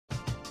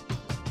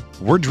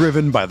We're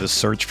driven by the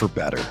search for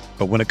better.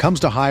 But when it comes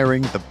to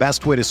hiring, the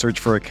best way to search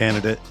for a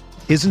candidate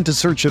isn't to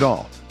search at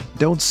all.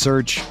 Don't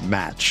search,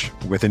 match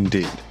with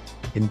Indeed.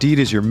 Indeed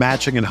is your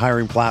matching and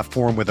hiring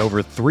platform with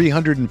over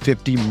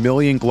 350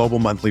 million global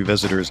monthly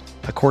visitors,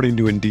 according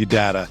to Indeed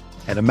data,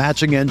 and a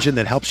matching engine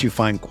that helps you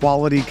find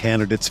quality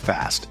candidates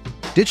fast.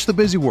 Ditch the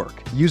busy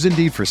work. Use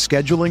Indeed for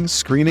scheduling,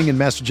 screening, and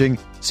messaging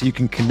so you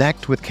can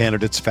connect with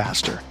candidates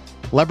faster.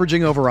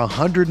 Leveraging over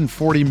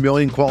 140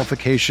 million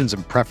qualifications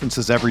and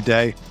preferences every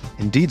day,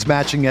 Indeed's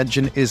matching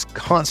engine is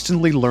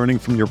constantly learning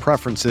from your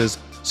preferences,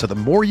 so the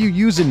more you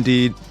use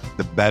Indeed,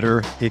 the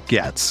better it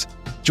gets.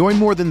 Join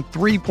more than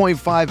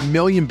 3.5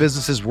 million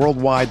businesses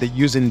worldwide that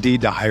use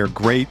Indeed to hire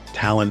great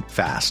talent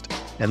fast.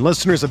 And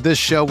listeners of this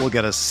show will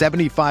get a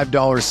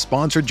 $75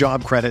 sponsored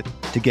job credit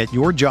to get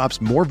your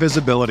jobs more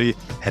visibility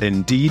at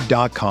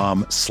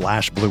Indeed.com/Blue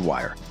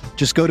Wire.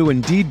 Just go to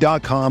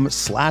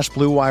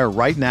Indeed.com/Blue Wire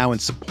right now and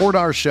support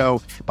our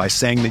show by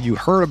saying that you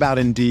heard about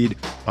Indeed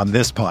on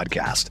this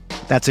podcast.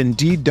 That's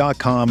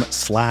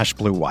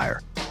Indeed.com/Blue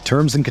Wire.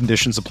 Terms and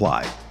conditions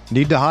apply.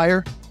 Need to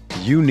hire?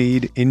 You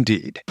need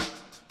Indeed.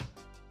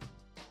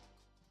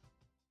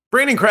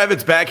 Brandon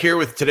Kravitz back here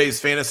with today's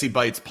Fantasy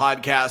Bites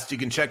podcast. You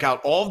can check out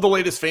all of the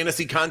latest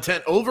fantasy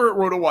content over at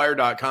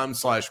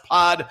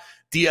rotowire.com/pod,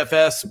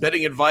 DFS,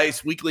 betting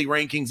advice, weekly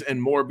rankings, and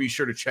more. Be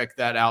sure to check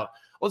that out.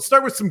 Let's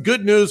start with some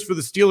good news for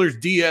the Steelers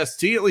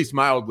DST, at least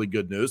mildly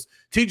good news.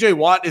 TJ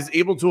Watt is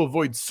able to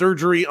avoid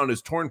surgery on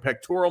his torn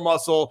pectoral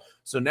muscle,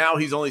 so now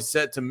he's only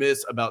set to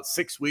miss about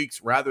 6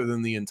 weeks rather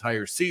than the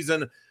entire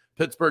season.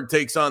 Pittsburgh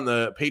takes on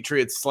the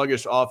Patriots'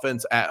 sluggish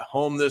offense at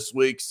home this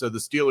week, so the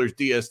Steelers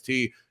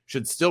DST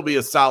should still be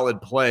a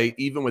solid play,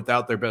 even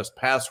without their best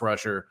pass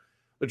rusher.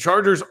 The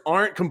Chargers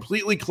aren't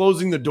completely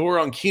closing the door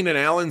on Keenan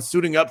Allen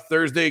suiting up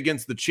Thursday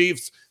against the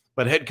Chiefs,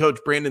 but head coach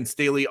Brandon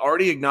Staley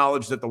already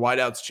acknowledged that the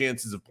wideout's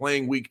chances of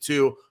playing week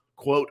 2,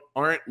 quote,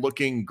 aren't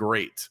looking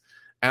great.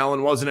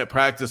 Allen wasn't at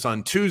practice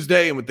on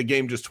Tuesday, and with the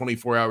game just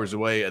 24 hours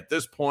away at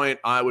this point,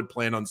 I would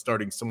plan on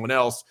starting someone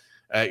else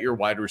at your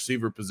wide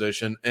receiver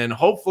position. And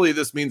hopefully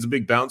this means a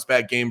big bounce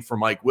back game for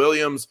Mike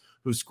Williams,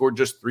 who scored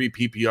just 3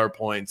 PPR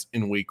points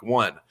in week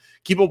 1.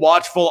 Keep a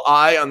watchful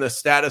eye on the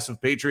status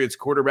of Patriots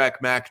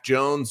quarterback Mac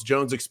Jones.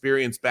 Jones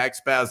experienced back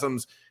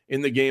spasms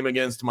in the game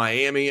against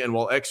Miami, and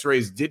while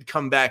x-rays did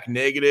come back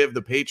negative,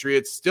 the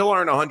Patriots still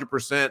aren't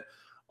 100%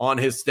 on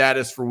his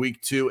status for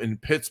week 2 in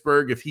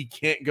Pittsburgh. If he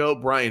can't go,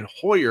 Brian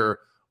Hoyer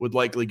would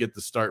likely get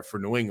the start for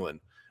New England.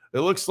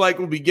 It looks like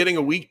we'll be getting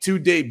a week 2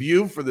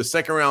 debut for the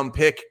second-round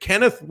pick,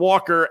 Kenneth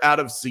Walker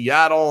out of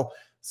Seattle.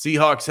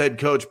 Seahawks head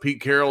coach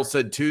Pete Carroll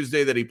said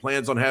Tuesday that he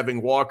plans on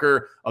having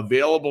Walker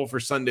available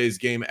for Sunday's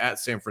game at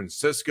San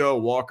Francisco.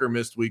 Walker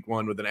missed week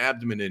 1 with an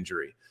abdomen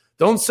injury.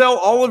 Don't sell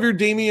all of your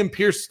Dameon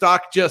Pierce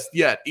stock just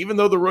yet. Even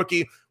though the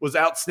rookie was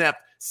outsnapped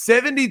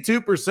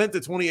 72% to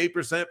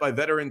 28% by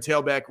veteran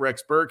tailback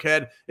Rex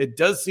Burkhead, it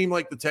does seem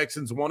like the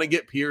Texans want to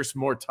get Pierce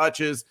more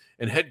touches,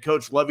 and head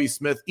coach Lovie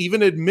Smith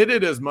even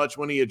admitted as much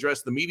when he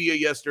addressed the media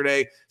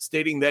yesterday,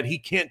 stating that he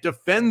can't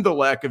defend the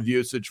lack of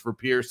usage for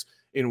Pierce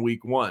in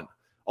week 1.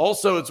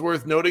 Also, it's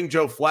worth noting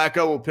Joe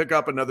Flacco will pick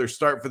up another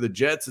start for the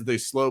Jets as they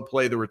slow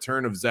play the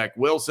return of Zach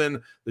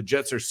Wilson. The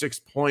Jets are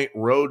 6-point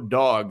road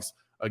dogs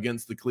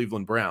against the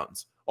Cleveland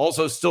Browns.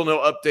 Also, still no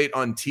update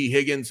on T.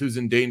 Higgins, who's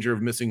in danger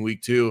of missing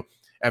week 2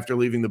 after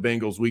leaving the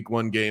Bengals week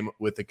 1 game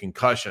with a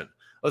concussion.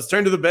 Let's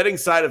turn to the betting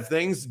side of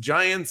things.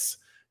 Giants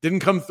didn't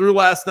come through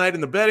last night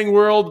in the betting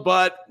world,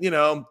 but, they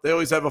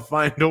always have a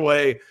find a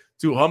way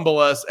to humble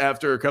us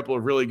after a couple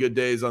of really good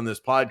days on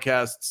this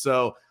podcast.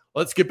 So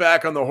let's get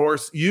back on the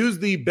horse. Use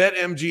the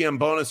BetMGM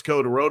bonus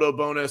code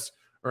ROTOBONUS.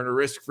 Earn a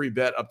risk-free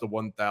bet up to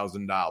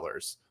 $1,000.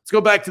 Let's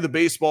go back to the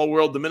baseball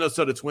world. The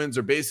Minnesota Twins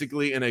are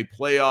basically in a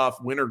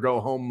playoff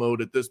win-or-go-home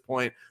mode at this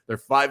point. They're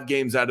 5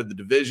 games out of the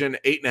division,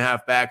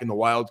 8.5 back in the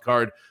wild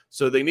card.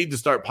 So they need to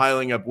start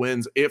piling up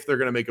wins if they're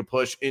going to make a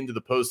push into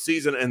the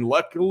postseason. And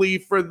luckily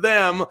for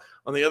them,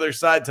 on the other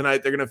side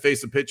tonight, they're going to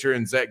face a pitcher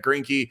in Zach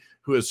Greinke,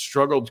 who has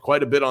struggled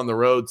quite a bit on the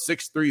road.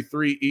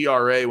 6.33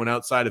 ERA when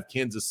outside of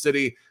Kansas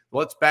City.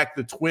 Let's back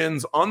the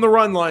Twins on the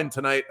run line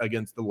tonight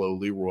against the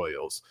lowly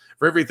Royals.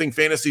 For everything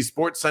fantasy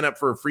sports, sign up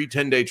for a free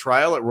 10-day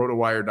trial at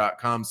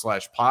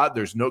rotowire.com/pod.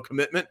 There's no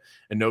commitment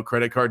and no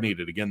credit card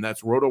needed. Again,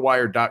 that's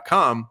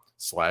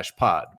rotowire.com/pod.